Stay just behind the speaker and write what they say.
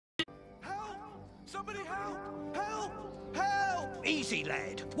Somebody help! Help! Help! Easy,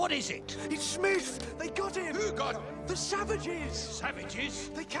 lad. What is it? It's Smith! They got him! Who got him? The savages! Savages?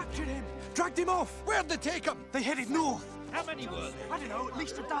 They captured him, dragged him off. Where'd they take him? They headed north. How many were there? I don't know, at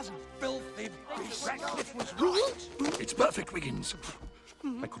least a dozen. Filthy beasts. Ratcliffe was right. It's perfect, Wiggins.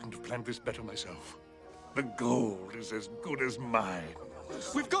 I couldn't have planned this better myself. The gold is as good as mine.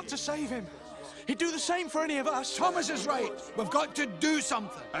 We've got to save him. He'd do the same for any of us. Thomas is right. We've got to do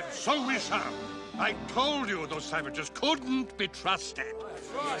something. And so we shall. I told you those savages couldn't be trusted.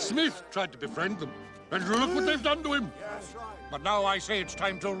 Smith tried to befriend them, and look what they've done to him. But now I say it's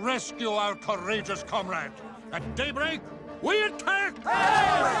time to rescue our courageous comrade. At daybreak, we attack!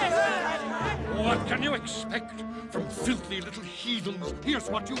 What can you expect from filthy little heathens? Here's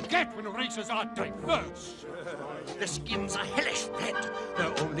what you get when races are diverse. Their skins are hellish red.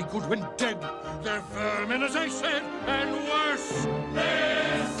 They're only good when dead. They're vermin, as I said, and worse.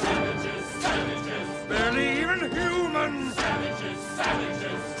 They're savages, savages. Barely even human. Savages,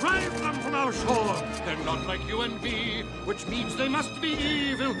 savages. Drive them from our shore. They're not like you and me, which means they must be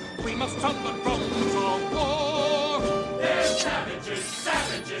evil. We must sound the drums of war. They're savages,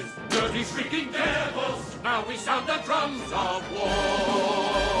 savages. Dirty, shrieking devils. Now we sound the drums of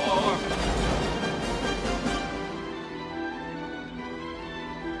war.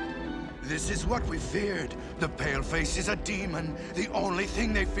 This is what we feared. The paleface is a demon. The only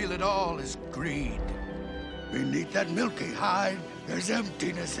thing they feel at all is greed. Beneath that milky hide, there's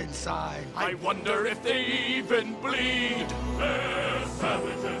emptiness inside. I wonder if they even bleed. They're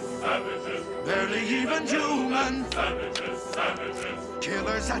savages, savages. Barely even human. Savages, savages.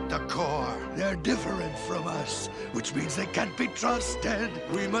 Killers at the core. They're different from us, which means they can't be trusted.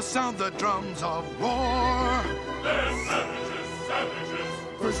 We must sound the drums of war. They're savages, savages.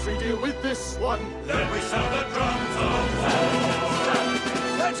 First we deal with this one. Then we sound the drums of war.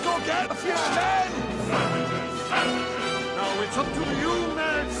 Let's go get a few men! Savages, savages. Now it's up to you,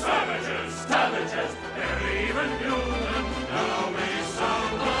 men. Savages, savages. Barely even human. Now we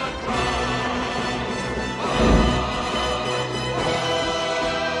sound the drums.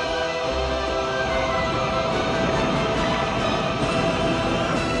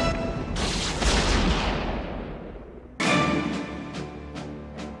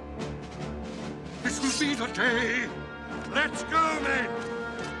 This will be the day. Let's go, men.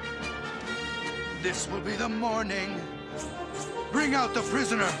 This will be the morning. Bring out the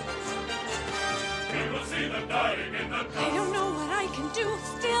prisoner. We will see them dying in the I dust. don't know what I can do.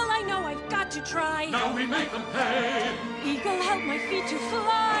 Still, I know I've got to try. Now we make them pay. Eagle, help my feet to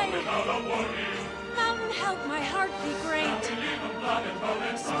fly. Without a warning. Mountain, help my heart be great. We leave them blood and bone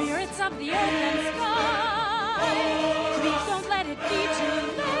and rust. Spirits of the earth and sky, please don't let it be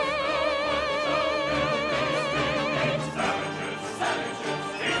too late.